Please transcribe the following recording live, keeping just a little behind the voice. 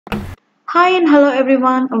Hi and hello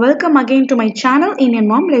everyone. Welcome again to my channel Indian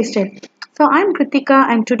Mom Lifestyle. So I'm Kritika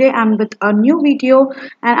and today I'm with a new video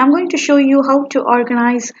and I'm going to show you how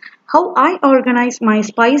I organize my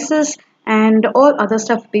spices and all other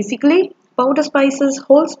stuff, basically powder spices,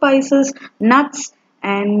 whole spices, nuts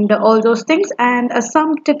and all those things, and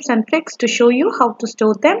some tips and tricks to show you how to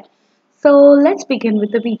store them. So let's begin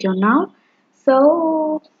with the video now.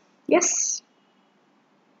 So yes.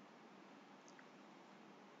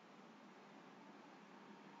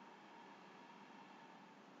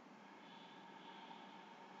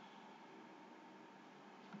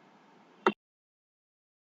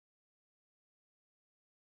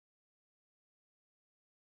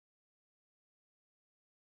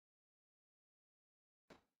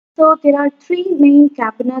 So there are three main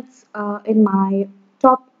cabinets in my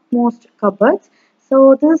topmost cupboards.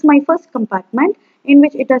 So this is my first compartment in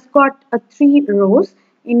which it has got three rows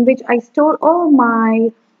in which I store all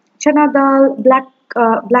my chana dal,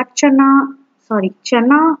 black chana,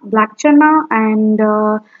 chana, black chana, and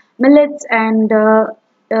millets and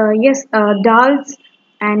yes, dals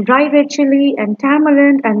and dry red chili and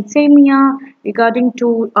tamarind and semia regarding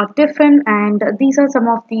to a tiffin, and these are some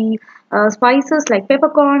of the spices like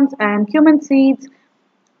peppercorns and cumin seeds,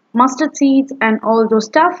 mustard seeds and all those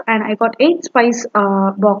stuff. And I got 8 spice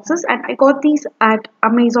boxes and I got these at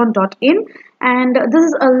amazon.in. And this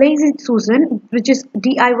is a lazy susan, which is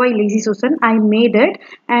DIY lazy susan. I made it,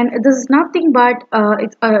 and this is nothing but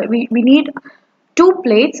we need 2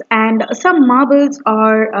 plates and some marbles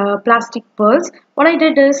or plastic pearls. What I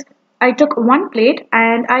did is I took 1 plate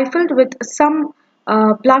and I filled with some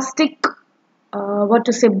plastic what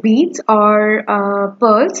to say beads or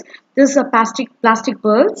pearls. This is a plastic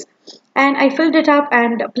pearls, and I filled it up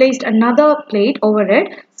and placed another plate over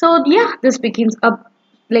it. So yeah, this becomes a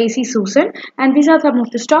lazy susan. And these are some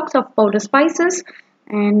of the stocks of powder spices.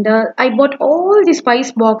 And I bought all the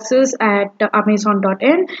spice boxes at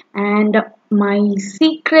amazon.in, and my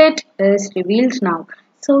secret is revealed now.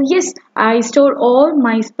 So yes, I store all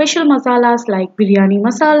my special masalas like biryani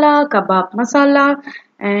masala, kebab masala,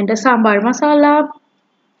 and sambar masala,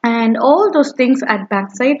 and all those things at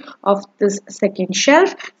backside of this second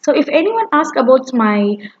shelf. So if anyone asks about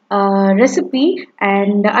my recipe,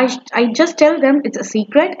 and I just tell them it's a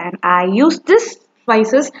secret and I use this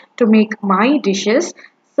spices to make my dishes.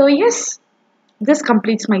 So yes, this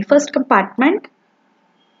completes my first compartment.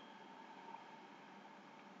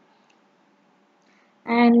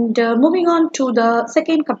 And moving on to the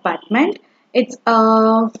second compartment, it's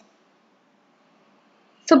so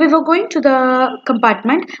before going to the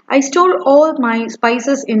compartment, I store all my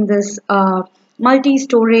spices in this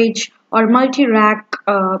multi-storage or multi-rack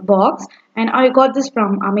box, and I got this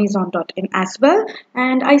from amazon.in as well.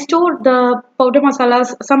 And I store the powder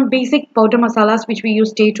masalas, some basic powder masalas which we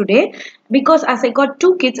use day to day, because as I got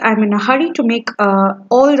 2 kids, I'm in a hurry to make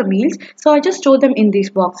all the meals. So I just store them in these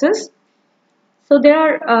boxes. So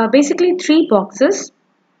there are basically 3 boxes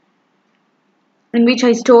in which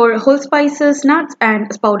I store whole spices, nuts,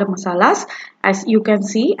 and powder masalas, as you can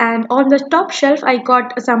see. And on the top shelf, I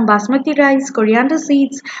got some basmati rice, coriander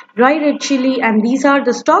seeds, dry red chili, and these are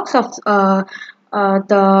the stocks of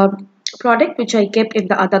the product which I kept in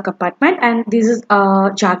the other compartment. And this is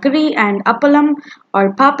jaggery and appalam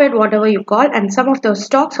or papad, whatever you call. And some of the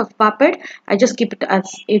stocks of papad, I just keep it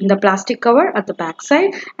as in the plastic cover at the back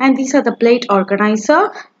side. And these are the plate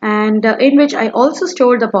organizer, and in which I also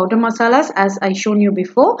store the powder masalas as I shown you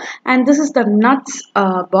before. And this is the nuts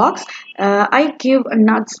box. I give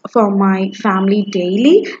nuts for my family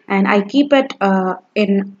daily, and I keep it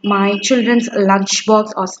in my children's lunch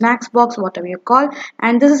box or snacks box, whatever you call.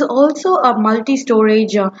 And this is also a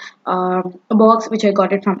multi-storage box which I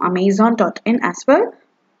got it from amazon.in as well,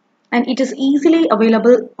 and it is easily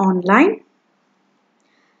available online.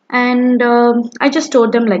 And I just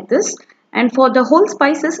stored them like this. And for the whole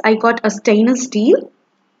spices, I got a stainless steel,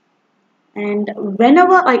 and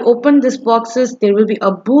whenever I open these boxes, there will be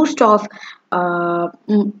a boost of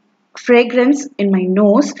fragrance in my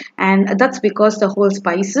nose, and that's because the whole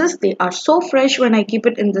spices, they are so fresh when I keep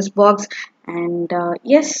it in this box. And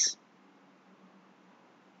yes,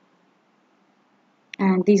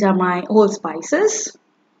 and these are my whole spices,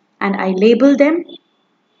 and I label them.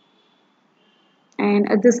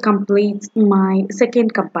 And this completes my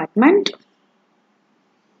second compartment.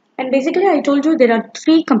 And basically I told you there are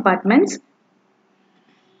 3 compartments.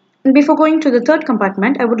 And before going to the third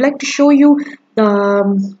compartment, I would like to show you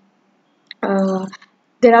the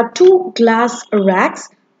there are 2 glass racks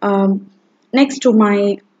next to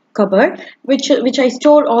my cupboard, which I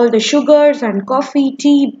store all the sugars and coffee,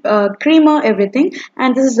 tea, creamer, everything.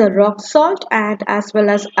 And this is the rock salt, and as well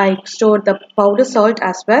as I store the powder salt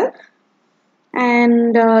as well.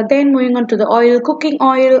 And then moving on to the oil, cooking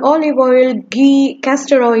oil, olive oil, ghee,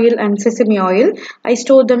 castor oil, and sesame oil. I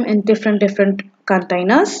store them in different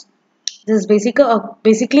containers. This is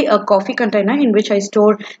basically a coffee container in which I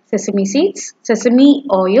store sesame seeds, sesame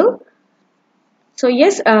oil. So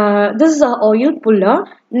yes, this is a oil puller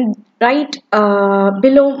right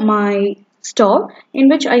below my stove, in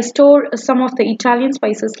which I store some of the Italian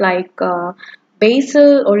spices like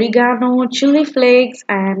basil, oregano, chili flakes,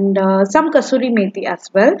 and some kasuri methi as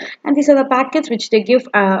well. And these are the packets which they give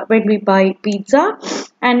when we buy pizza.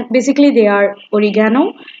 And basically they are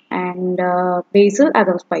oregano and basil,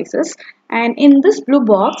 other spices. And in this blue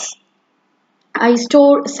box, I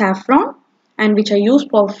store saffron, and which I use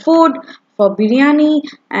for food, for biryani,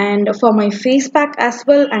 and for my face pack as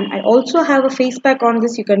well. And I also have a face pack on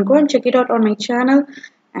this. You can go and check it out on my channel.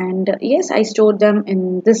 And yes, I stored them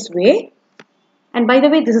in this way. And by the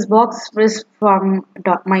way, this box is from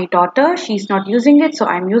my daughter. She's not using it, so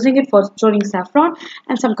I'm using it for storing saffron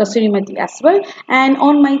and some kasuri methi as well. And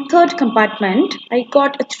on my third compartment, I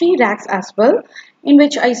got 3 racks as well, in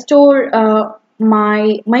which I store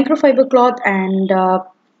my microfiber cloth and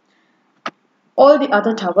all the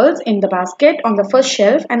other towels in the basket on the first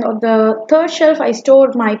shelf. And on the third shelf I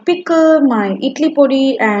stored my pickle, my idli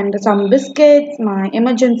podi, and some biscuits, my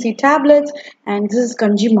emergency tablets, and this is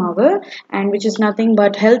kanji mawa, and which is nothing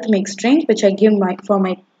but health makes strength, which I give for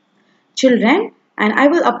my children, and I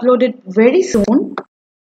will upload it very soon.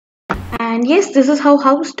 And yes, this is how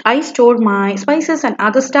I store my spices and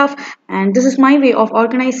other stuff, and this is my way of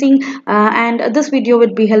organizing, and this video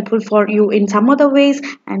would be helpful for you in some other ways.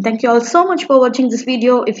 And thank you all so much for watching this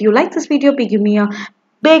video. If you like this video, please give me a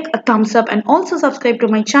big thumbs up, and also subscribe to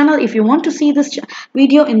my channel. If you want to see this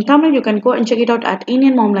video in Tamil, you can go and check it out at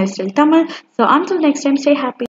Indian Mom Lifestyle Tamil. So until next time, stay happy.